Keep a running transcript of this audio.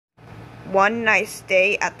One nice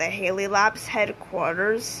day at the Halley Labs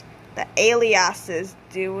headquarters, the Aliases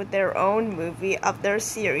do their own movie of their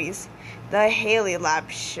series, The Halley Lab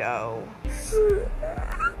Show.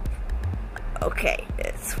 Okay,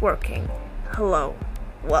 it's working. Hello,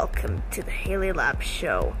 welcome to the Halley Lab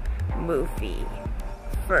Show movie.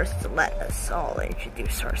 First, let us all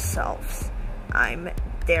introduce ourselves. I'm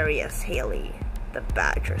Darius Halley, the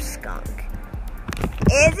Badger Skunk.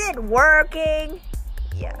 Is it working?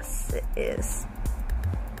 Yes, it is.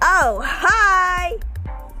 Oh, hi!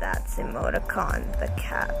 That's Emoticon, the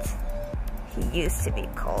cat. He used to be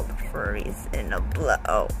called Furries in a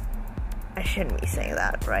Oh, I shouldn't be saying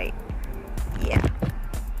that, right? Yeah,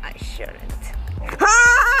 I shouldn't.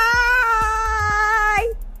 Hi!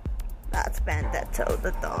 That's Bandetto,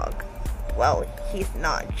 the dog. Well, he's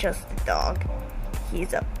not just a dog.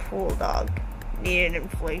 He's a pool dog. Need an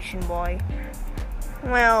inflation boy?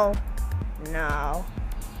 Well, no.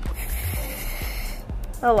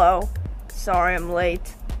 Hello. Sorry I'm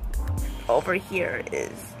late. Over here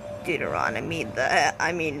is Deuteronomy, bat.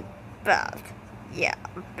 Yeah,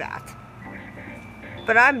 bat.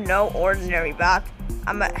 But I'm no ordinary bat.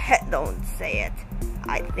 Don't say it.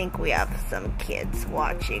 I think we have some kids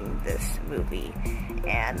watching this movie,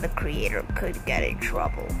 and the creator could get in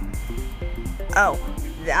trouble. Oh,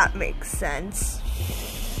 that makes sense.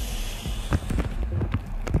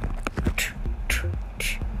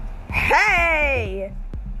 Hey!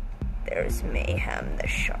 There's Mayhem the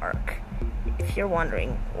shark. If you're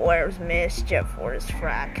wondering, where's Mischief, where's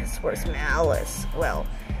Fracas, where's Malice? Well,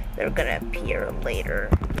 they're gonna appear later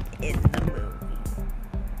in the movie.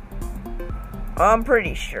 I'm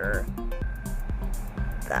pretty sure.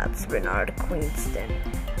 That's Bernard Queenston,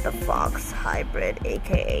 the fox hybrid,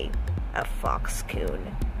 aka a fox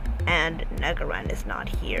coon. And Negaran is not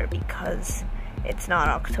here because it's not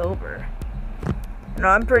October. And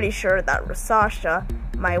I'm pretty sure that Rasasha,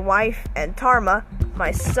 my wife, and Tarma,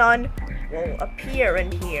 my son, will appear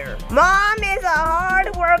in here. Mom is a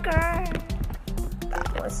hard worker.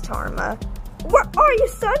 That was Tarma. Where are you,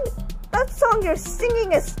 son? That song you're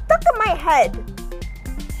singing is stuck in my head.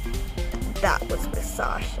 That was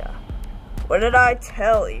Rasasha. What did I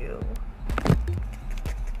tell you?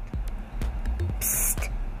 Psst.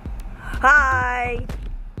 Hi.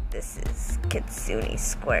 This is Kitsune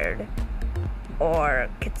Squared. Or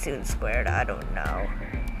Kitsune Squared, I don't know.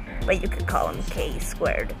 But you could call him K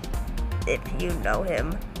Squared. If you know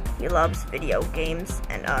him, he loves video games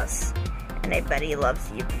and us. And I bet he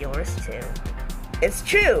loves you viewers too. It's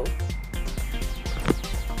true!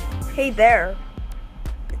 Hey there.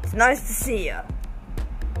 It's nice to see ya.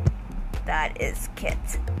 That is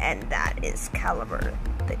Kit, and that is Caliber,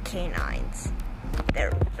 the canines.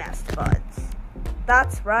 They're best buds.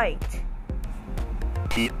 That's right.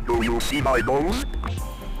 Kit, do you see my nose?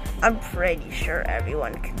 I'm pretty sure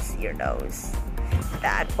everyone can see your nose.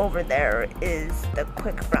 That over there is the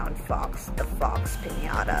quick brown fox, the fox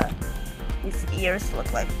pinata. His ears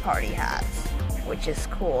look like party hats, which is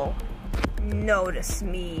cool. Notice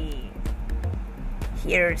me.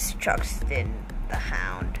 Here's Truxton, the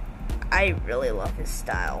hound. I really love his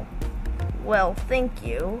style. Well, thank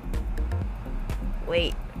you.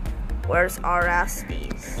 Wait, where's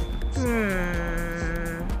Arastes?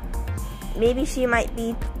 Maybe she might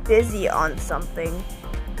be busy on something.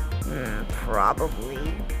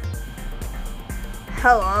 Probably.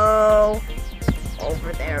 Hello.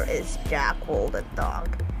 Over there is Jackal the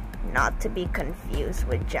dog. Not to be confused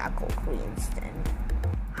with Jackal Queenston.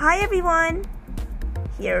 Hi everyone.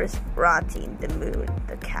 Here's Rotting the Moon,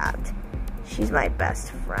 the cat. She's my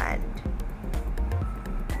best friend.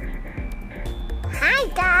 Hi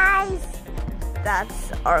guys. That's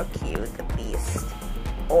RQ the beast.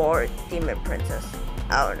 Or Demon Princess.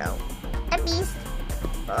 I don't know. A beast.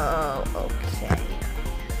 Oh, okay.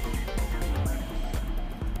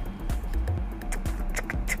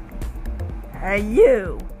 Hey,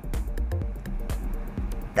 you!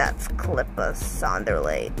 That's Clippa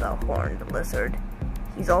Sonderley, the horned lizard.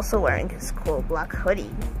 He's also wearing his cool black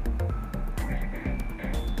hoodie.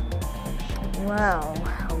 Well,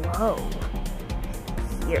 hello.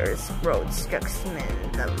 Here's Road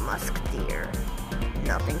Struxman, the musk deer.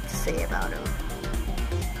 Nothing to say about him.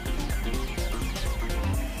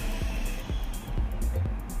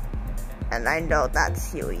 And I know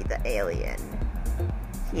that's Huey the alien.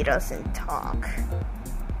 He doesn't talk.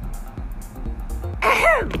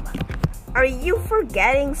 Ahem! Are you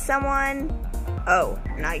forgetting someone? Oh,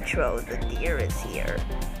 Nitro the deer is here.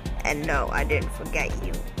 And no, I didn't forget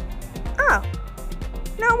you. Oh,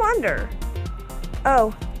 no wonder.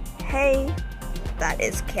 Oh, hey. That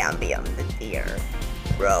is Cambium the deer.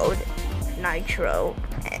 Road, Nitro,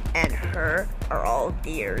 and her are all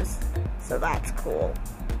deers, so that's cool.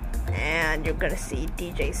 And you're gonna see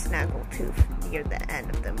DJ Snaggletooth near the end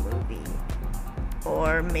of the movie.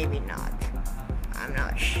 Or maybe not. I'm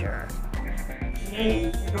not sure.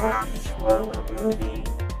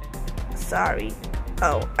 Sorry.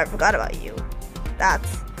 Oh, I forgot about you.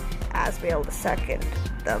 That's Asriel II,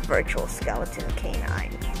 the virtual skeleton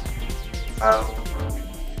canine. Oh,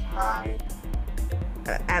 hi.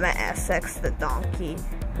 Emma Essex, the donkey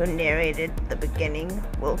who narrated the beginning,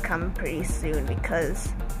 will come pretty soon because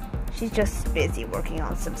she's just busy working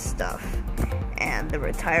on some stuff. And the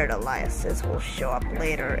retired Eliases will show up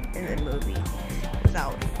later in the movie.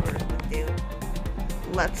 Without further ado,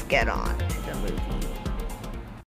 let's get on to the movie.